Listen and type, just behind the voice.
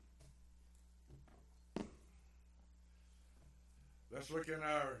Let's look in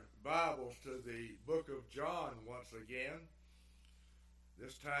our Bibles to the book of John once again.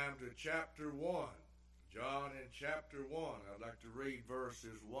 This time to chapter 1. John in chapter 1. I'd like to read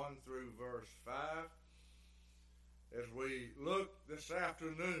verses 1 through verse 5 as we look this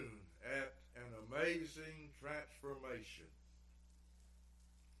afternoon at an amazing transformation.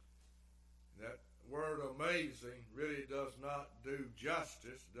 That word amazing really does not do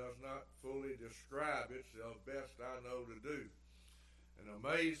justice, does not fully describe it, so best I know to do. An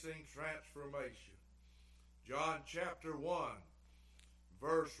amazing transformation. John chapter 1,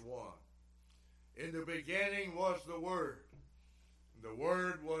 verse 1. In the beginning was the Word. The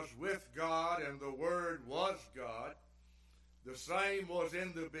Word was with God, and the Word was God. The same was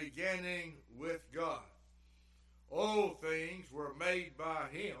in the beginning with God. All things were made by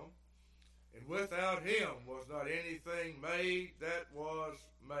Him, and without Him was not anything made that was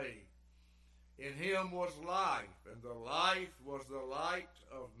made. In Him was life, and the life was the light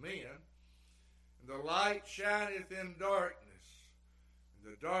of men. And the light shineth in darkness,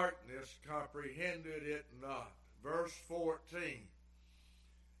 and the darkness comprehended it not. Verse 14.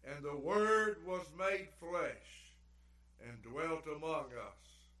 And the Word was made flesh, and dwelt among us.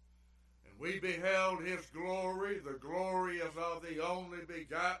 And we beheld His glory, the glory as of the only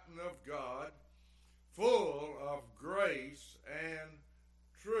begotten of God, full of grace and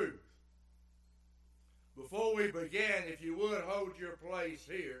truth. Before we begin, if you would, hold your place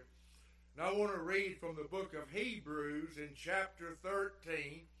here. And I want to read from the book of Hebrews in chapter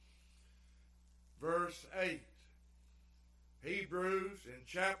 13, verse 8. Hebrews in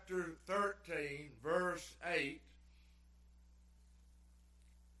chapter 13, verse 8.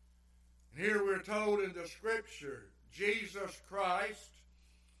 And here we're told in the scripture, Jesus Christ,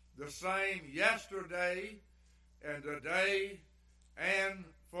 the same yesterday and today and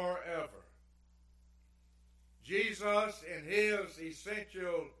forever. Jesus, in His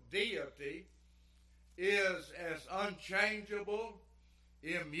essential deity, is as unchangeable,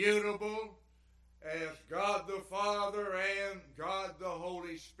 immutable as God the Father and God the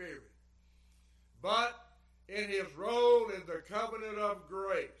Holy Spirit. But in His role in the covenant of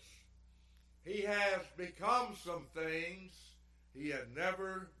grace, He has become some things He had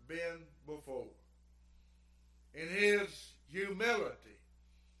never been before. In His humility,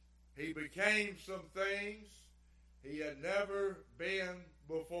 He became some things He had never been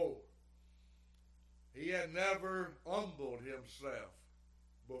before. He had never humbled Himself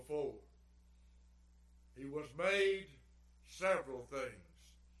before. He was made several things.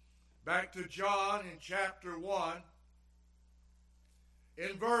 Back to John in chapter 1,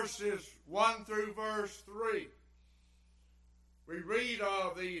 in verses 1 through verse 3, we read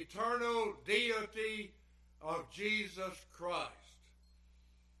of the eternal deity of Jesus Christ.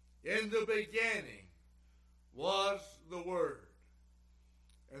 In the beginning was the Word,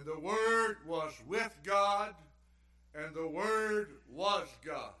 and the Word was with God, and the Word was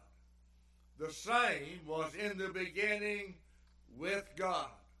God. The same was in the beginning with God.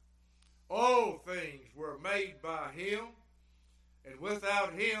 All things were made by Him, and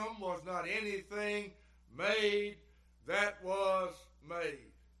without Him was not anything made that was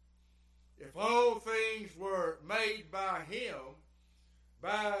made. If all things were made by Him,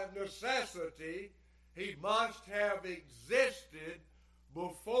 by necessity, He must have existed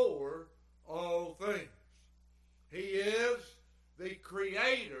before all things. He is the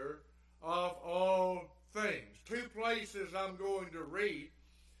creator of all things. Two places I'm going to read.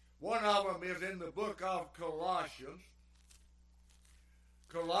 One of them is in the book of Colossians.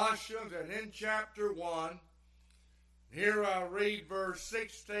 Colossians, and in chapter 1, here I read verse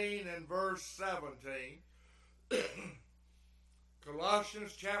 16 and verse 17.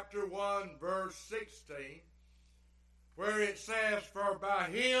 Colossians chapter 1, verse 16, where it says, For by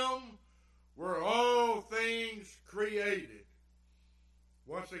Him were all things created.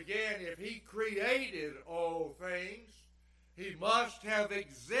 Once again, if He created all things, He must have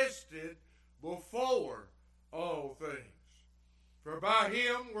existed before all things. For by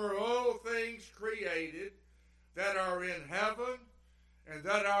Him were all things created that are in heaven and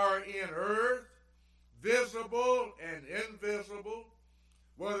that are in earth, visible and invisible,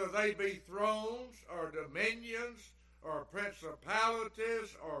 whether they be thrones or dominions or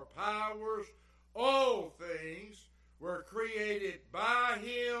principalities or powers, all things were created by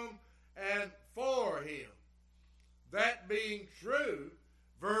Him and for Him. That being true,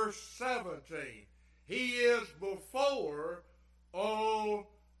 verse 17, He is before all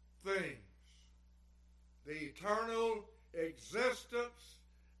things. The eternal existence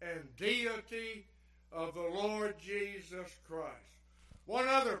and deity of the Lord Jesus Christ. One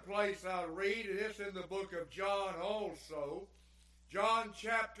other place I'll read, and it's in the book of John also, John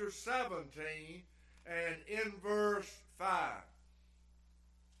chapter 17 and in verse 5.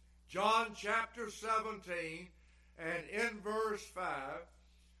 John chapter 17 and in verse 5,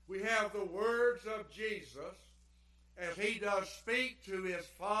 we have the words of Jesus as he does speak to his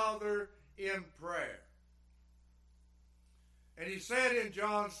Father in prayer. And he said in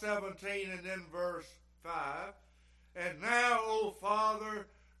John 17 and in verse 5, "And now, O Father,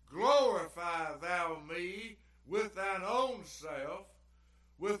 glorify thou me with thine own self,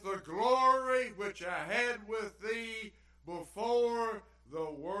 with the glory which I had with thee before the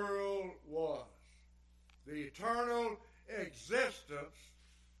world was." The eternal existence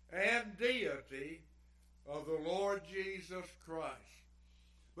and deity of the Lord Jesus Christ.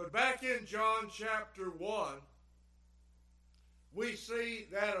 But back in John chapter 1, we see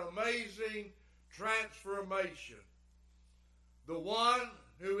that amazing transformation. The one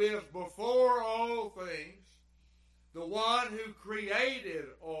who is before all things, the one who created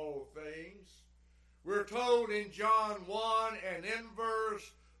all things, we're told in John 1 and in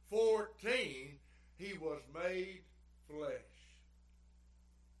verse 14, he was made flesh.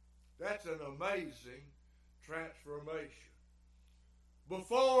 That's an amazing transformation.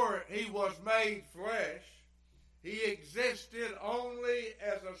 Before he was made flesh, he existed only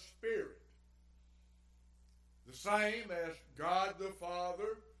as a spirit, the same as God the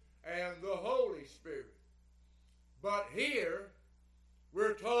Father and the Holy Spirit. But here,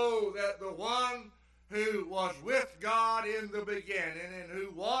 we're told that the one who was with God in the beginning and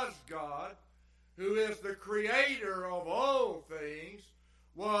who was God, who is the creator of all things,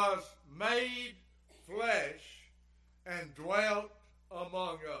 was made flesh and dwelt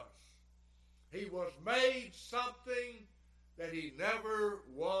among us. He was made something that he never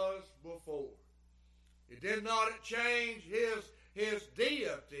was before. It did not change his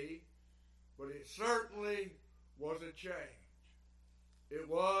deity, but it certainly was a change. It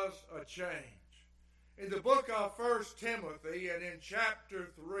was a change. In the book of 1 Timothy and in chapter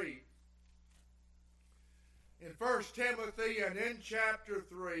 3, in 1 Timothy and in chapter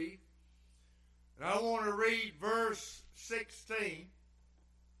 3, and I want to read verse 16.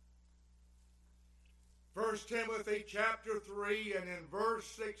 1 Timothy chapter 3 and in verse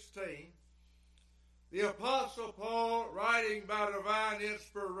 16, the Apostle Paul, writing by divine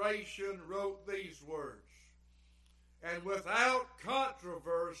inspiration, wrote these words, "And without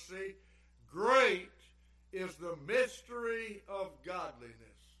controversy, great is the mystery of godliness."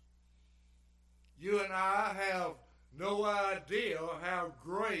 You and I have no idea how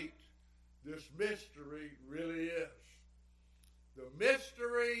great this mystery really is. The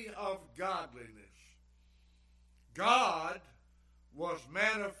mystery of godliness. God was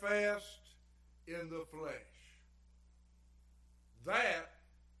manifest in the flesh. That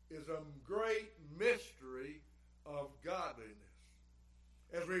is a great mystery of godliness.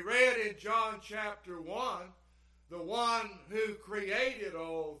 As we read in John chapter 1, the one who created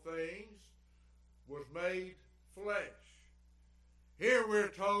all things was made flesh. Here we're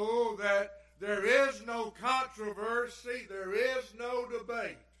told that there is no controversy, there is no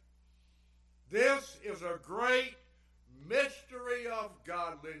debate. This is a great mystery of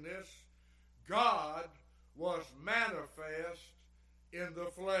godliness. God was manifest in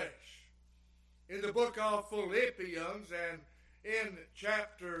the flesh. In the book of Philippians and in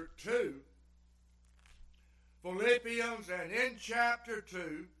chapter 2, Philippians and in chapter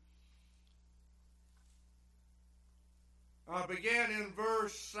 2, I began in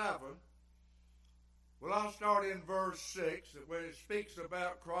verse 7. Well, I'll start in verse 6, where it speaks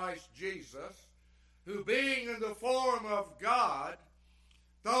about Christ Jesus, who being in the form of God,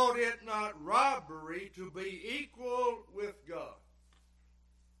 thought it not robbery to be equal with God.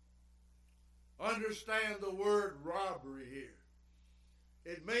 Understand the word robbery here.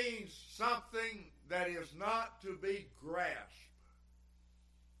 It means something that is not to be grasped.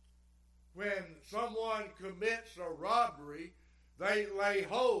 When someone commits a robbery, they lay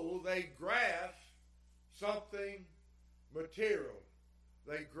hold, they grasp something material.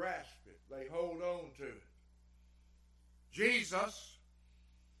 They grasp it. They hold on to it. Jesus,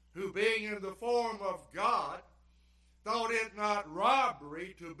 who being in the form of God, thought it not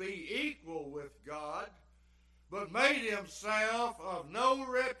robbery to be equal with God, but made himself of no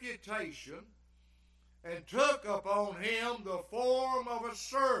reputation, and took upon him the form of a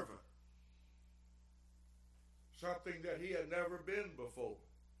servant, something that he had never been before,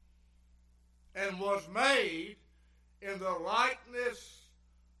 and was made in the likeness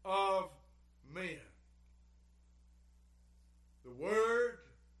of men. The Word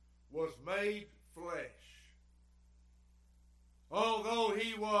was made flesh. Although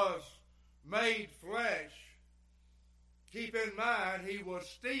he was made flesh, keep in mind, he was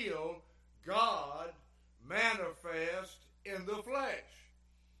still God manifest in the flesh.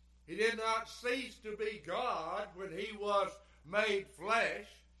 He did not cease to be God when he was made flesh.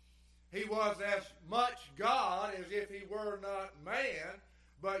 He was as much God as if he were not man,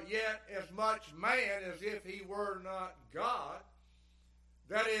 but yet as much man as if he were not God.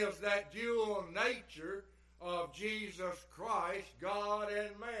 That is, that dual nature of Jesus Christ, God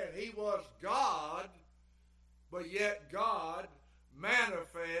and man. He was God, but yet God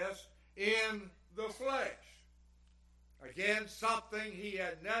manifest in the flesh. Again, something he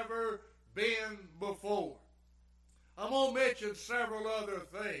had never been before. I'm going to mention several other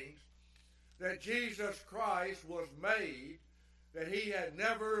things that Jesus Christ was made that he had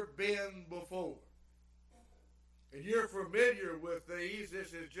never been before. And you're familiar with these.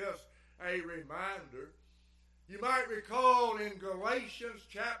 This is just a reminder. You might recall in Galatians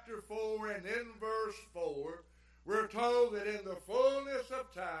chapter 4 and in verse 4, we're told that in the fullness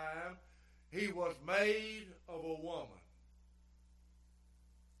of time, he was made of a woman.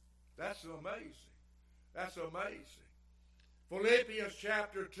 That's amazing. That's amazing. Philippians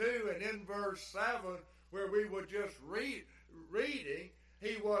chapter 2 and in verse 7, where we were just reading,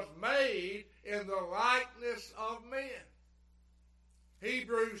 he was made in the likeness of men.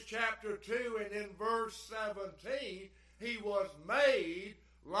 Hebrews chapter 2 and in verse 17, he was made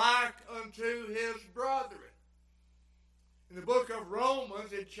like unto his brethren. In the book of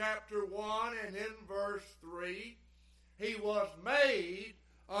Romans in chapter 1 and in verse 3, he was made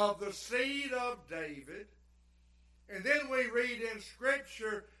of the seed of David. And then we read in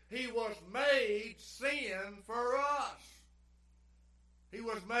Scripture, he was made sin for us. He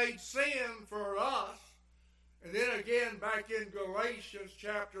was made sin for us. And then again back in Galatians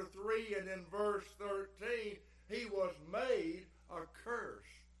chapter 3 and in verse 13, he was made a curse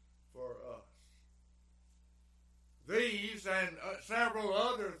for us. These and several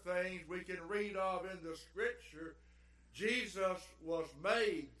other things we can read of in the Scripture, Jesus was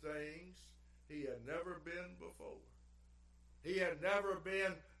made things he had never been before. He had never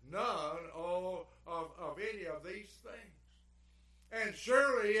been none of any of these things. And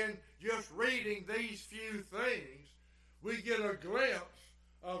surely in just reading these few things, we get a glimpse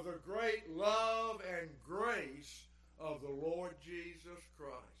of the great love and grace of the Lord Jesus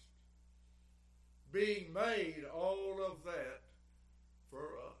Christ. Being made all of that for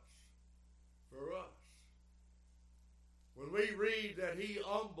us. For us. When we read that he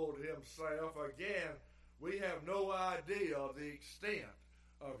humbled himself, again, we have no idea of the extent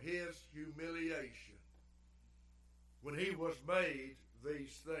of his humiliation when he was made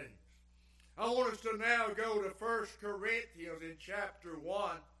these things. I want us to now go to 1 Corinthians in chapter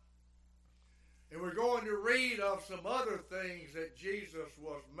 1, and we're going to read of some other things that Jesus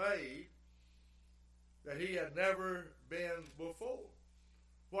was made that he had never been before.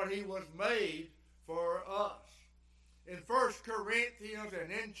 What he was made for us. In 1 Corinthians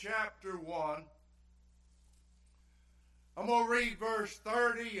and in chapter 1, I'm going to read verse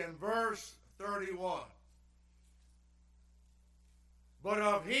 30 and verse 31. But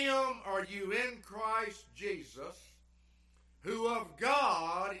of him are you in Christ Jesus, who of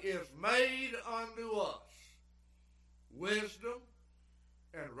God is made unto us wisdom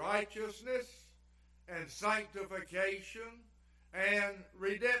and righteousness and sanctification and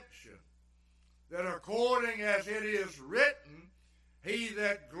redemption, that according as it is written, he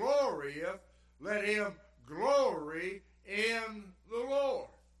that glorieth, let him glory in the Lord.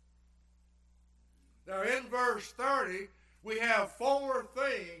 Now in verse 30, we have four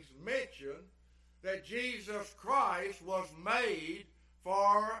things mentioned that Jesus Christ was made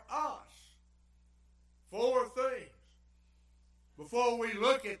for us. Four things. Before we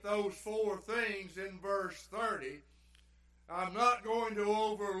look at those four things in verse 30, I'm not going to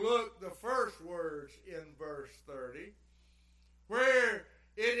overlook the first words in verse 30, where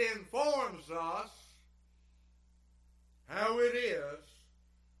it informs us how it is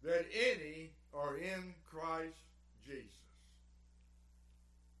that any are in Christ Jesus.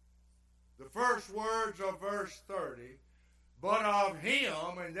 The first words of verse 30, but of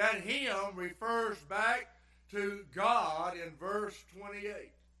him, and that him refers back to God in verse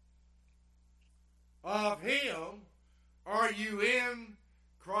 28. Of him are you in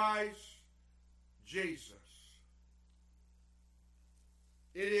Christ Jesus.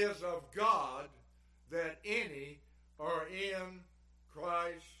 It is of God that any are in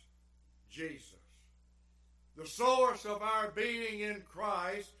Christ Jesus. The source of our being in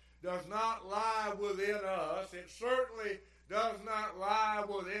Christ does not lie within us. It certainly does not lie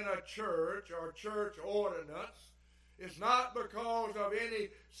within a church or church ordinance. It's not because of any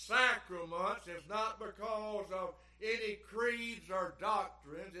sacraments. It's not because of any creeds or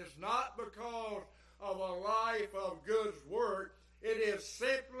doctrines. It's not because of a life of good work. It is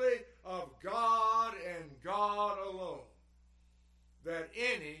simply of God and God alone that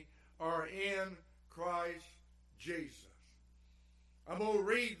any are in Christ Jesus. I'm going to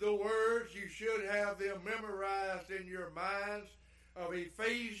read the words. You should have them memorized in your minds of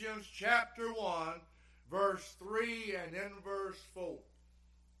Ephesians chapter 1, verse 3 and in verse 4.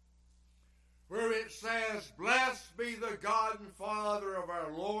 Where it says, "Blessed be the God and Father of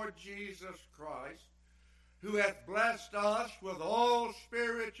our Lord Jesus Christ, who hath blessed us with all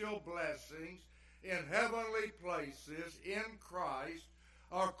spiritual blessings in heavenly places in Christ,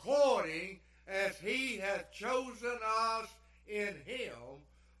 according as he hath chosen us in him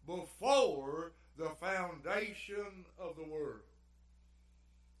before the foundation of the world."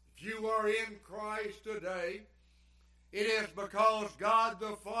 If you are in Christ today, it is because God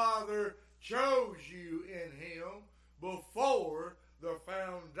the Father chose you in him before the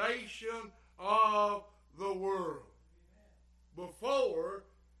foundation of the world. Before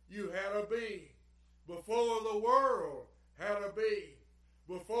you had a being. Before the world had a being.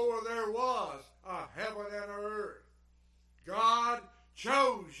 Before there was a heaven and an earth. God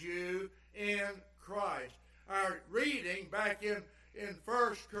chose you in Christ. Our reading back in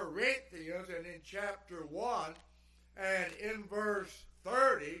 1 Corinthians and in chapter 1 and in verse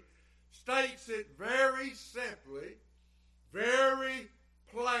 30 states it very simply, very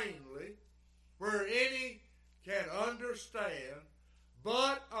plainly, where any can understand,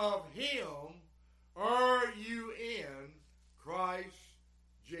 "But of him are you in Christ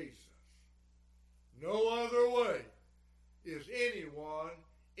Jesus." No other way is anyone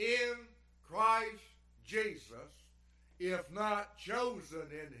in Christ Jesus, if not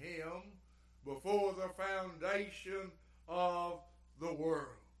chosen in him before the foundation of the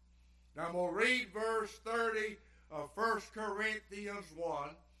world. Now I'm going to read verse 30 of 1 Corinthians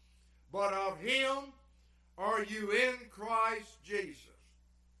 1. "But of him are you in Christ Jesus."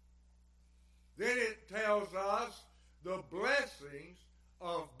 Then it tells us the blessings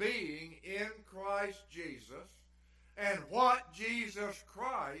of being in Christ Jesus and what Jesus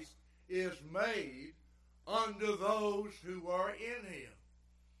Christ is made unto those who are in him.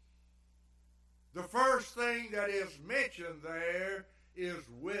 The first thing that is mentioned there is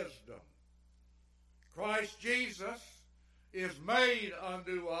wisdom. Christ Jesus is made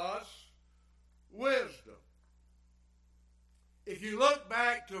unto us wisdom. If you look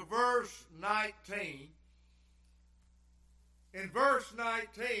back to verse 19, in verse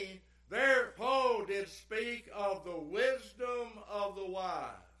 19, there Paul did speak of the wisdom of the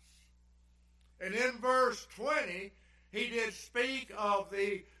wise. And in verse 20, he did speak of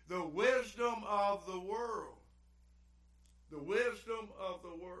the wisdom of the world. The wisdom of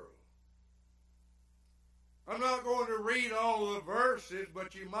the world. I'm not going to read all the verses,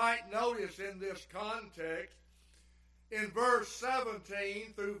 but you might notice in this context, in verse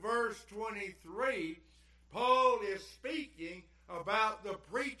 17 through verse 23, Paul is speaking about the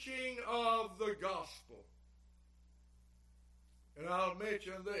preaching of the gospel. And I'll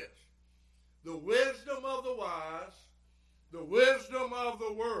mention this. The wisdom of the wise, the wisdom of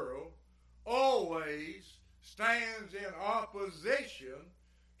the world, always stands in opposition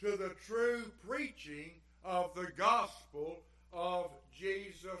to the true preaching of the gospel of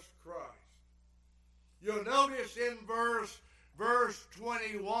Jesus Christ. You'll notice in verse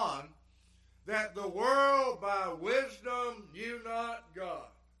 21 that the world by wisdom knew not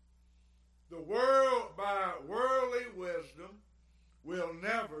God. The world by worldly wisdom will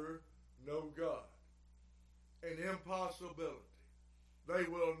never know God. An impossibility. They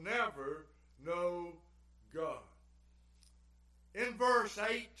will never know God. In verse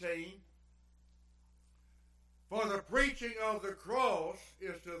 18, "For the preaching of the cross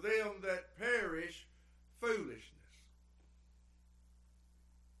is to them that perish foolishness."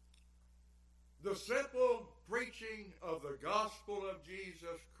 The simple preaching of the gospel of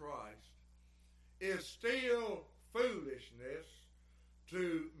Jesus Christ is still foolishness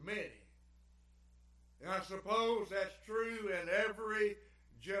to many. And I suppose that's true in every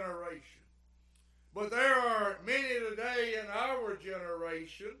generation. But there are many today in our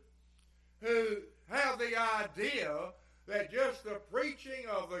generation who have the idea that just the preaching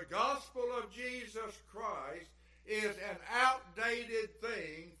of the gospel of Jesus Christ is an outdated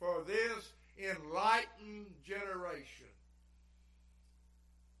thing for this enlightened generation.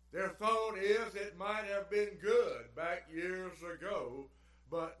 Their thought is it might have been good back years ago,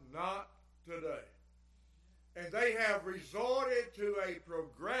 but not today. And they have resorted to a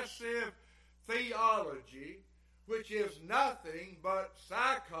progressive theology, which is nothing but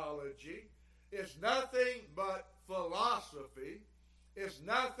psychology. It's nothing but philosophy. It's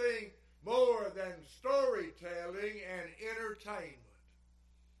nothing more than storytelling and entertainment.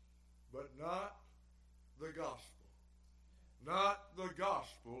 But not the gospel. Not the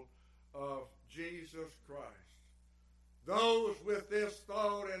gospel of Jesus Christ. Those with this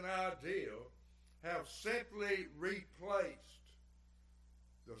thought and ideal have simply replaced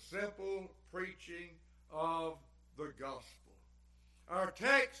the simple preaching of the gospel. Our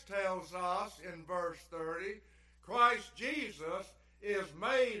text tells us in verse 30, Christ Jesus is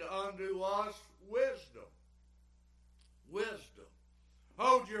made unto us wisdom. Wisdom.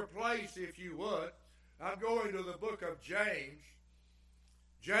 Hold your place if you would. I'm going to the book of James.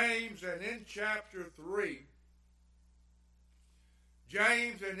 James, and in chapter 3.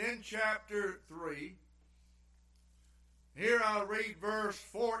 James, and in chapter 3. Here I'll read verse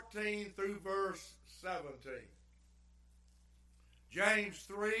 14 through verse 17. James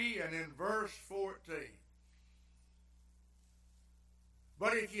 3 and in verse 14.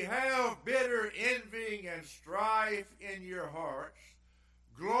 But if you have bitter envying and strife in your hearts,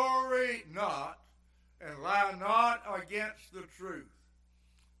 glory not, and lie not against the truth.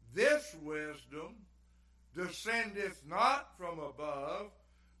 This wisdom descendeth not from above,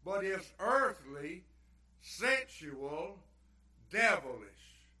 but is earthly, sensual, devilish.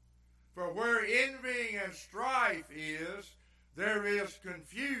 For where envying and strife is, there is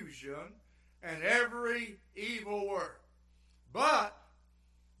confusion and every evil work. But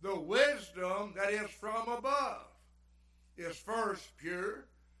the wisdom that is from above is first pure,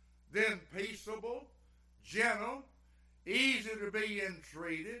 then peaceable, gentle, easy to be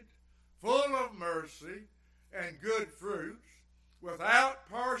entreated, full of mercy and good fruits, without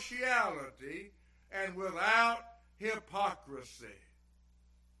partiality and without hypocrisy.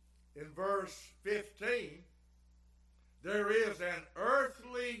 In verse 15, there is an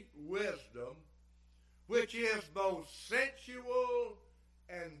earthly wisdom which is both sensual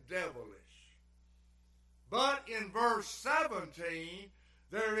and devilish. But in verse 17,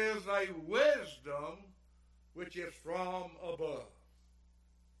 there is a wisdom which is from above.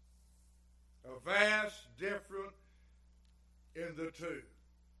 A vast difference in the two.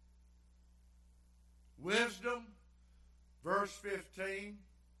 Wisdom, verse 15,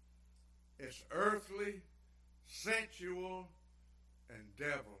 is earthly, sensual, and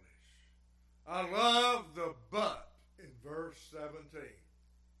devilish. I love the but in verse 17.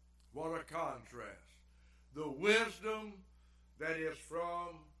 What a contrast. The wisdom that is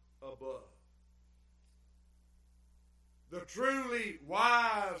from above. The truly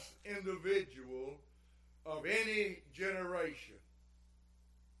wise individual of any generation.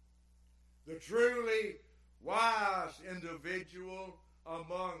 The truly wise individual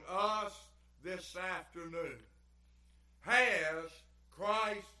among us this afternoon has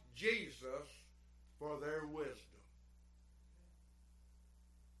Christ Jesus for their wisdom.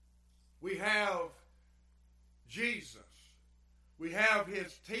 We have Jesus. We have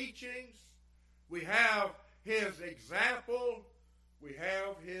his teachings. We have his example. We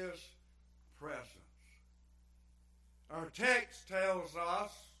have his presence. Our text tells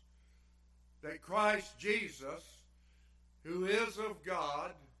us that Christ Jesus, who is of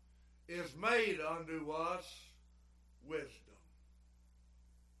God, is made unto us wisdom.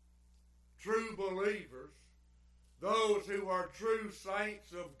 True believers, those who are true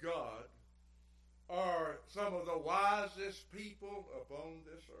saints of God, are some of the wisest people upon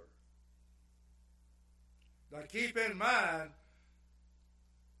this earth. Now keep in mind,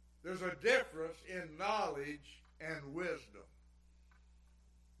 there's a difference in knowledge and wisdom.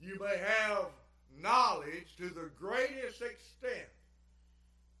 You may have knowledge to the greatest extent,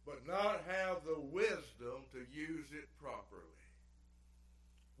 but not have the wisdom to use it properly.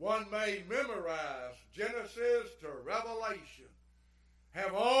 One may memorize Genesis to Revelation,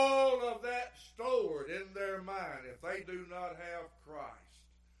 have all of that stored in their mind. If they do not have Christ,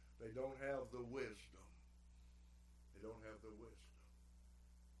 they don't have the wisdom. They don't have the wisdom.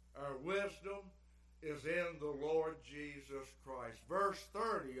 Our wisdom is in the Lord Jesus Christ. Verse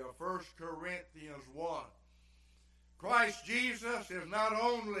 30 of 1 Corinthians 1. Christ Jesus is not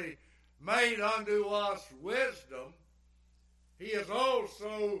only made unto us wisdom, he is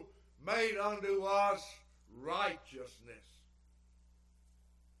also made unto us righteousness.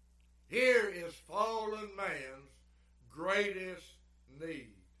 Here is fallen man's greatest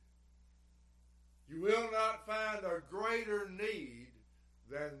need. You will not find a greater need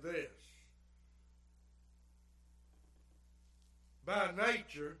than this. By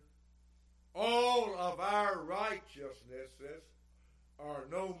nature, all of our righteousnesses are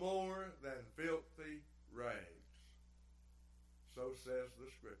no more than filthy rags. So says the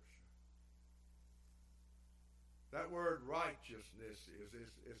Scripture. That word righteousness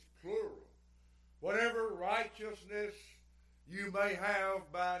is plural. Whatever righteousness you may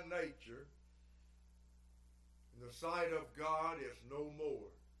have by nature, in the sight of God is no more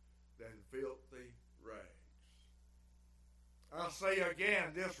than filthy rags. I'll say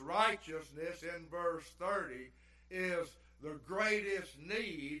again, this righteousness in verse 30 is the greatest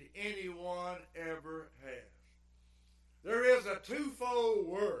need anyone ever has. There is a twofold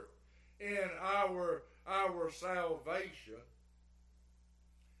work in our salvation.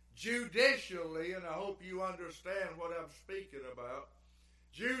 Judicially, and I hope you understand what I'm speaking about,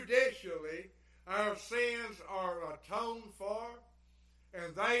 judicially, our sins are atoned for,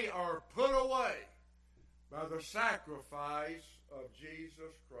 and they are put away by the sacrifice of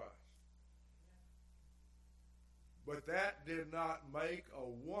Jesus Christ. But that did not make a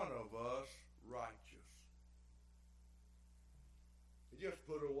one of us righteous. It just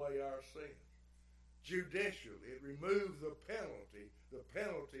put away our sins. Judicially, it removed the penalty. The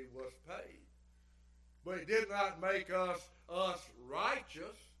penalty was paid. But it did not make us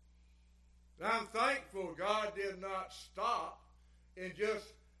righteous. And I'm thankful God did not stop in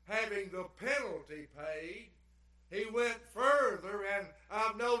just having the penalty paid. He went further, and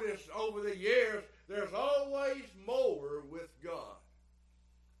I've noticed over the years, there's always more with God.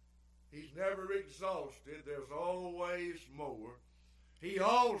 He's never exhausted. There's always more. He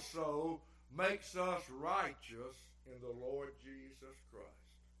also makes us righteous in the Lord Jesus Christ.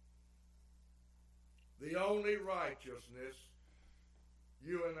 The only righteousness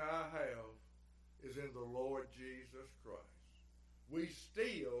you and I have is in the Lord Jesus Christ. We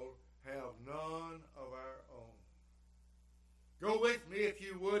still have none of our own. Go with me, if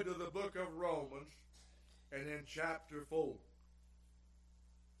you would, to the book of Romans and in chapter 4.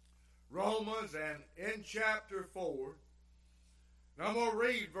 Romans and in chapter 4, and I'm going to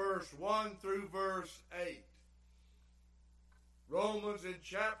read verse 1 through verse 8. Romans in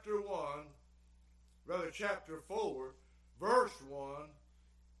chapter 4, verse 1.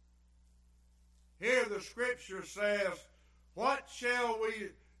 Here the scripture says, What shall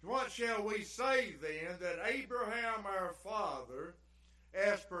we say then that Abraham our father,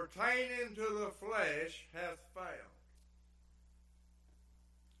 as pertaining to the flesh, hath found?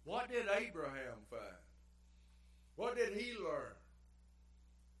 What did Abraham find? What did he learn?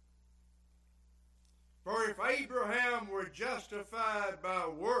 For if Abraham were justified by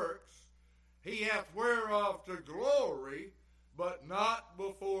works, he hath whereof to glory, but not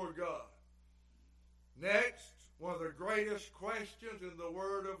before God. Next, one of the greatest questions in the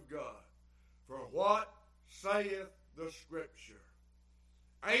Word of God. For what saith the Scripture?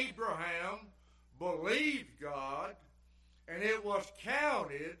 Abraham believed God, and it was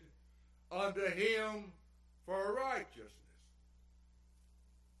counted unto him for righteousness.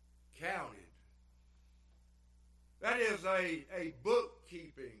 Counted. That is a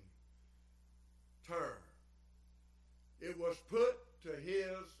bookkeeping term. It was put to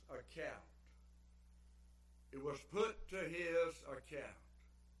his account. It was put to his account.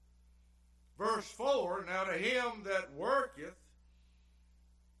 Verse 4, Now to him that worketh,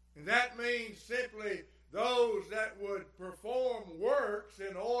 and that means simply those that would perform works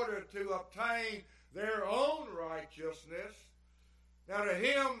in order to obtain their own righteousness. Now to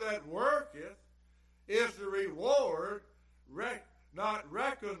him that worketh is the reward not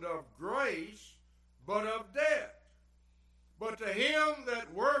reckoned of grace, but of debt. But to him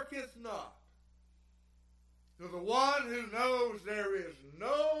that worketh not, to the one who knows there is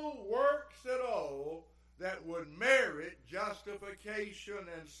no works at all that would merit justification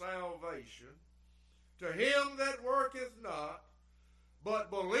and salvation, to him that worketh not,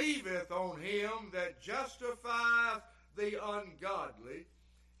 but believeth on him that justifieth the ungodly,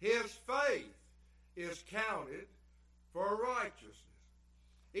 his faith is counted for righteousness.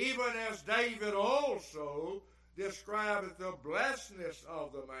 Even as David also describeth the blessedness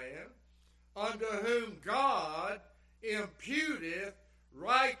of the man, unto whom God imputeth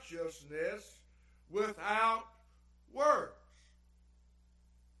righteousness without works.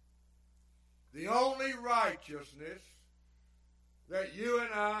 The only righteousness that you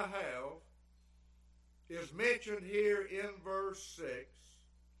and I have is mentioned here in verse 6.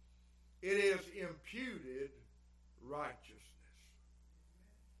 It is imputed righteousness.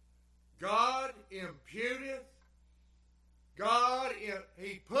 God imputeth,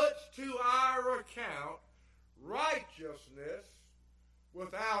 He puts to our account righteousness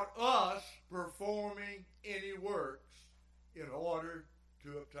without us performing any works in order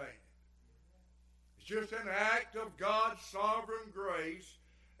to obtain it. It's just an act of God's sovereign grace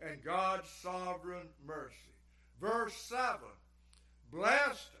and God's sovereign mercy. Verse 7,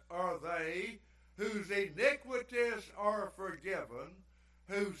 Blessed are they whose iniquities are forgiven,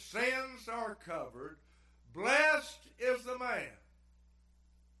 whose sins are covered. Blessed is the man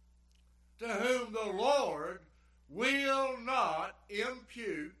to whom the Lord will not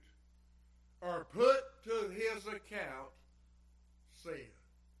impute or put to his account sin.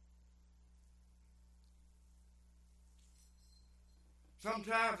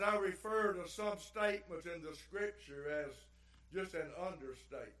 Sometimes I refer to some statements in the Scripture as just an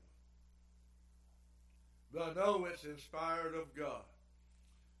understatement. But I know it's inspired of God.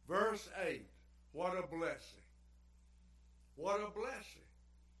 Verse 8, what a blessing. What a blessing.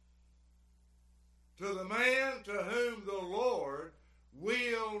 To the man to whom the Lord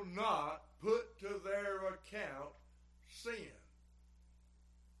will not put to their account sin.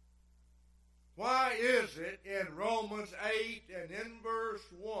 Why is it in Romans 8 and in verse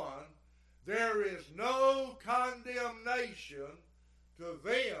 1, there is no condemnation to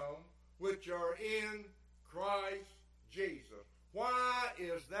them which are in Christ Jesus? Why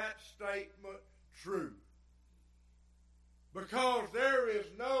is that statement true? Because there is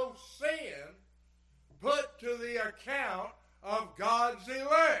no sin put to the account of God's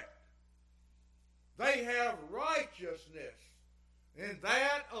elect. They have righteousness in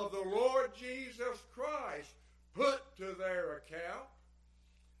that of the Lord Jesus Christ put to their account.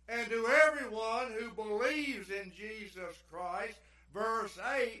 And to everyone who believes in Jesus Christ, verse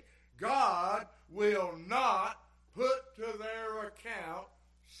 8, God will not put to their account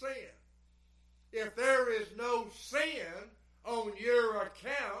sin. If there is no sin on your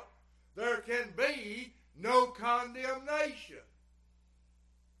account, there can be no condemnation.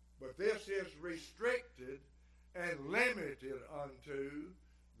 But this is restricted and limited unto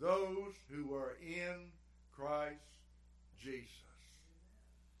those who are in Christ Jesus.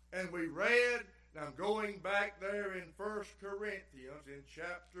 And we read, and I'm going back there in 1 Corinthians in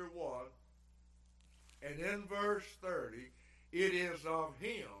chapter 1, and in verse 30, it is of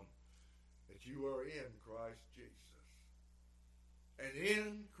him that you are in Christ Jesus. And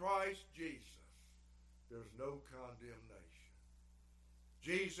in Christ Jesus, there's no condemnation.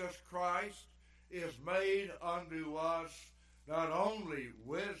 Jesus Christ is made unto us not only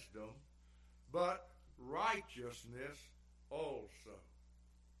wisdom, but righteousness also.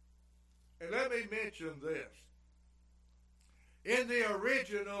 And let me mention this. In the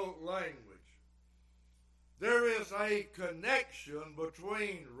original language, there is a connection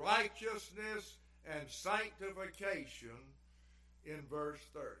between righteousness and sanctification in verse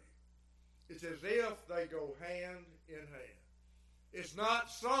 30. It's as if they go hand in hand. It's not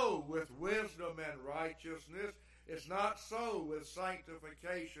so with wisdom and righteousness. It's not so with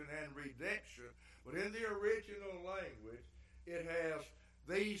sanctification and redemption. But in the original language, it has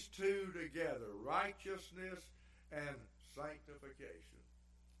these two together, righteousness and sanctification.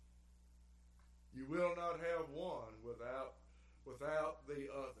 You will not have one without the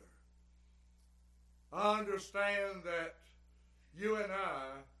other. I understand that you and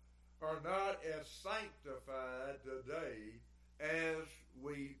I are not as sanctified today as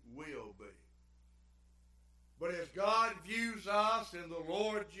we will be. But as God views us in the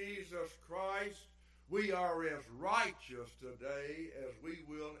Lord Jesus Christ, we are as righteous today as we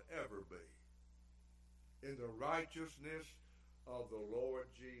will ever be in the righteousness of the Lord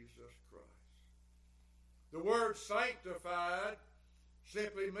Jesus Christ. The word sanctified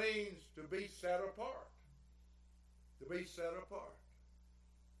simply means to be set apart. To be set apart.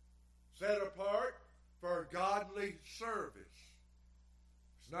 Set apart for godly service.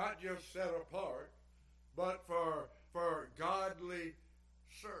 It's not just set apart, but for godly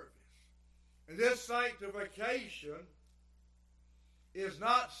service. And this sanctification is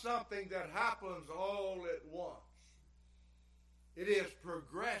not something that happens all at once. It is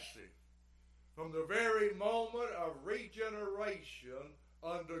progressive. From the very moment of regeneration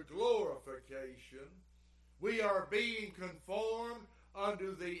unto glorification, we are being conformed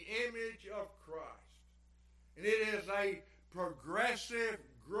unto the image of Christ. And it is a progressive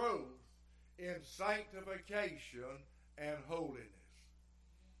growth in sanctification and holiness.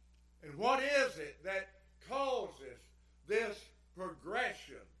 And what is it that causes this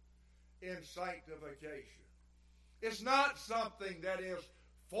progression in sanctification? It's not something that is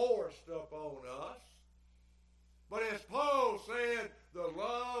forced upon us, but as Paul said, the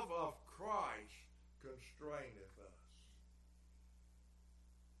love of Christ constraineth us.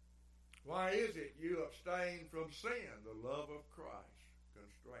 Why is it you abstain from sin? The love of Christ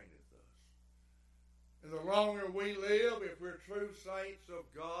constraineth us. And the longer we live, if we're true saints of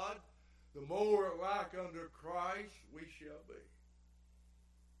God, the more like unto Christ we shall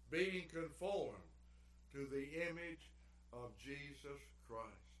be, being conformed to the image of Jesus Christ.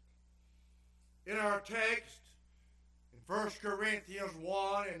 in our text in 1 Corinthians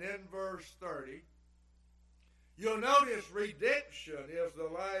 1 and in verse 30, you'll notice redemption is the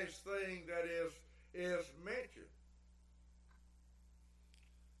last thing that is mentioned.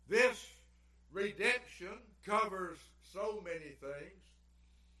 This redemption covers so many things.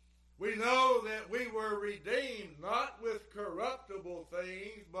 We know that we were redeemed not with corruptible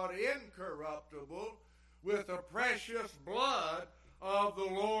things, but incorruptible, with the precious blood of the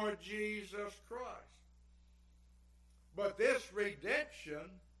Lord Jesus Christ. But this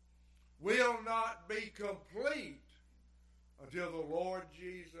redemption will not be complete until the Lord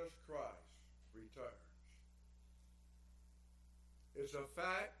Jesus Christ returns. It's a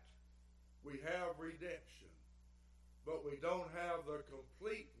fact we have redemption, but we don't have the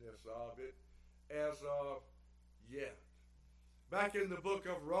completeness of it as of yet. Back in the book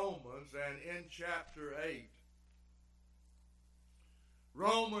of Romans and in chapter 8,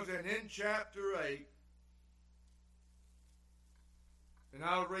 Romans and in chapter 8, and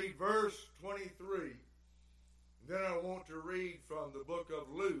I'll read verse 23, and then I want to read from the book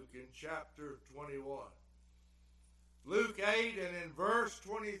of Luke in chapter 21. Luke 8 and in verse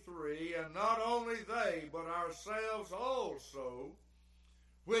 23, and not only they, but ourselves also,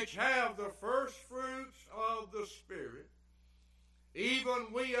 which have the first fruits of the Spirit, even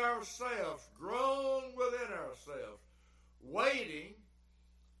we ourselves, groan within ourselves, waiting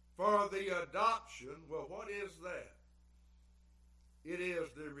for the adoption. Well, what is that? It is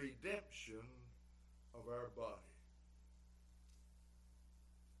the redemption of our body.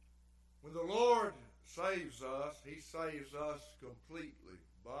 When the Lord saves us, He saves us completely,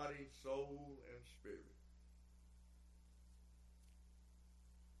 body, soul, and spirit.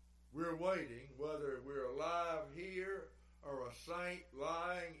 We're waiting, whether we're alive here or a saint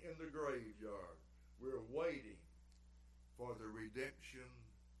lying in the graveyard, we're waiting for the redemption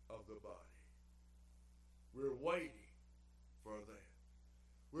of the body. We're waiting for that.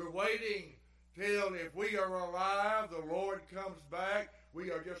 We're waiting till if we are alive, the Lord comes back,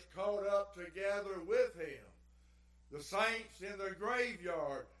 we are just caught up together with Him. The saints in the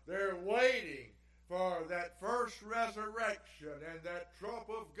graveyard, they're waiting for that first resurrection, and that trump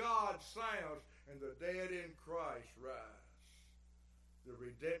of God sounds, and the dead in Christ rise. The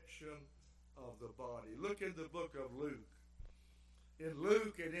redemption of the body. Look in the book of Luke. In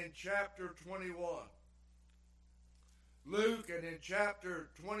Luke and in chapter 21. Luke and in chapter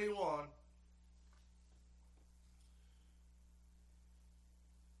 21,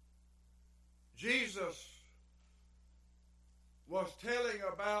 Jesus was telling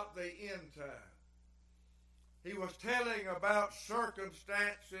about the end time. He was telling about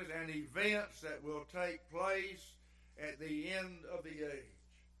circumstances and events that will take place at the end of the age.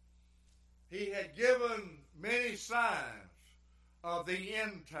 He had given many signs of the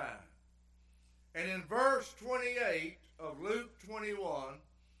end time. And in verse 28 of Luke 21,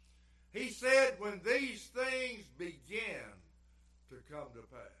 he said, when these things begin to come to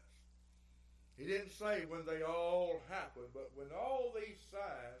pass. He didn't say when they all happen, but when all these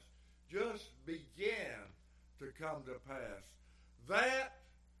signs just begin to come to pass. That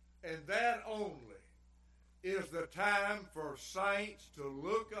and that only is the time for saints to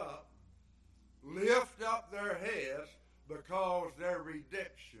look up, lift up their heads, because their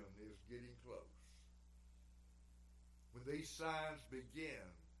redemption is getting close. When these signs begin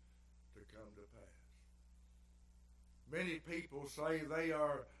to come to pass. Many people say they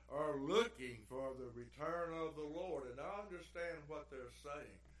are looking for the return of the Lord, and I understand what they're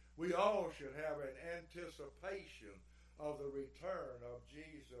saying. We all should have an anticipation of the return of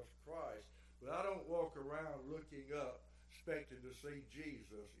Jesus Christ, but I don't walk around looking up expecting to see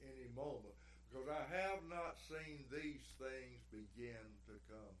Jesus any moment, because I have not seen these things begin to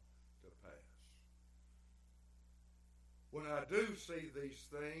come to pass. When I do see these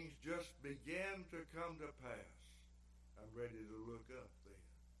things just begin to come to pass, I'm ready to look up then.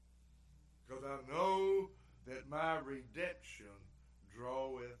 Because I know that my redemption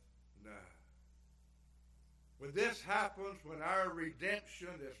draweth nigh. When this happens, when our redemption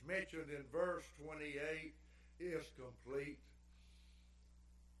that's mentioned in verse 28 is complete,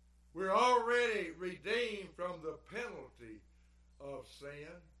 we're already redeemed from the penalty of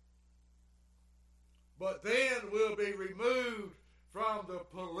sin. But then we'll be removed from the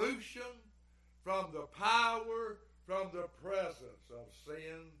pollution, from the power, from the presence of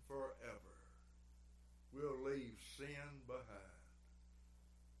sin forever. We'll leave sin behind.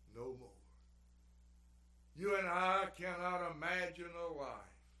 No more. You and I cannot imagine a life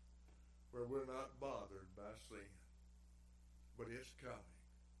where we're not bothered by sin. But it's coming.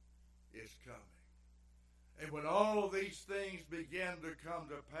 It's coming. And when all these things begin to come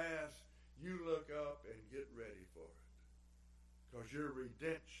to pass, you look up and get ready for it, because your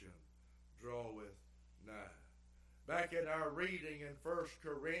redemption draweth nigh. Back in our reading in 1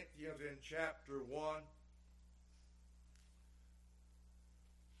 Corinthians in chapter 1,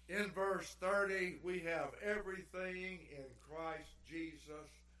 in verse 30, we have everything in Christ Jesus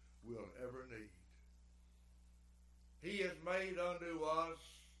we'll ever need. He has made unto us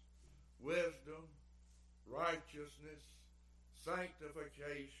wisdom, righteousness,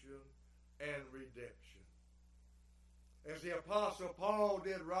 sanctification, and redemption. As the Apostle Paul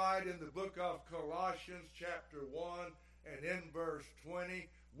did write in the book of Colossians chapter 1 and in verse 20,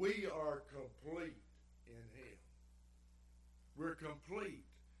 we are complete in Him. We're complete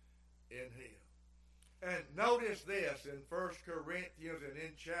in Him. And notice this in 1 Corinthians and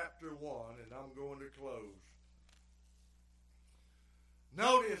in chapter 1, and I'm going to close.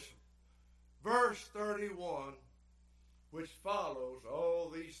 Notice verse 31, which follows all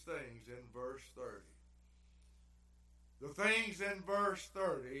these things in verse 30. The things in verse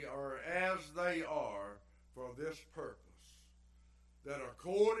 30 are as they are for this purpose, that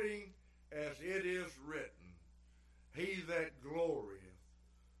according as it is written, he that glorieth,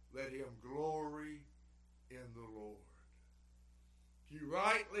 let him glory in the Lord. If you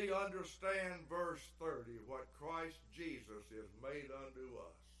rightly understand verse 30, what Christ Jesus has made unto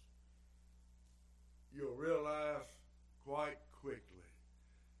us, you'll realize quite quickly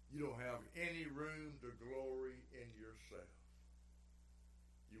you don't have any room to glory in yourself.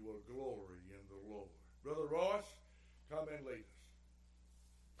 You will glory in the Lord. Brother Royce, come and lead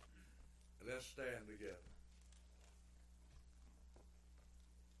us. Let's stand together.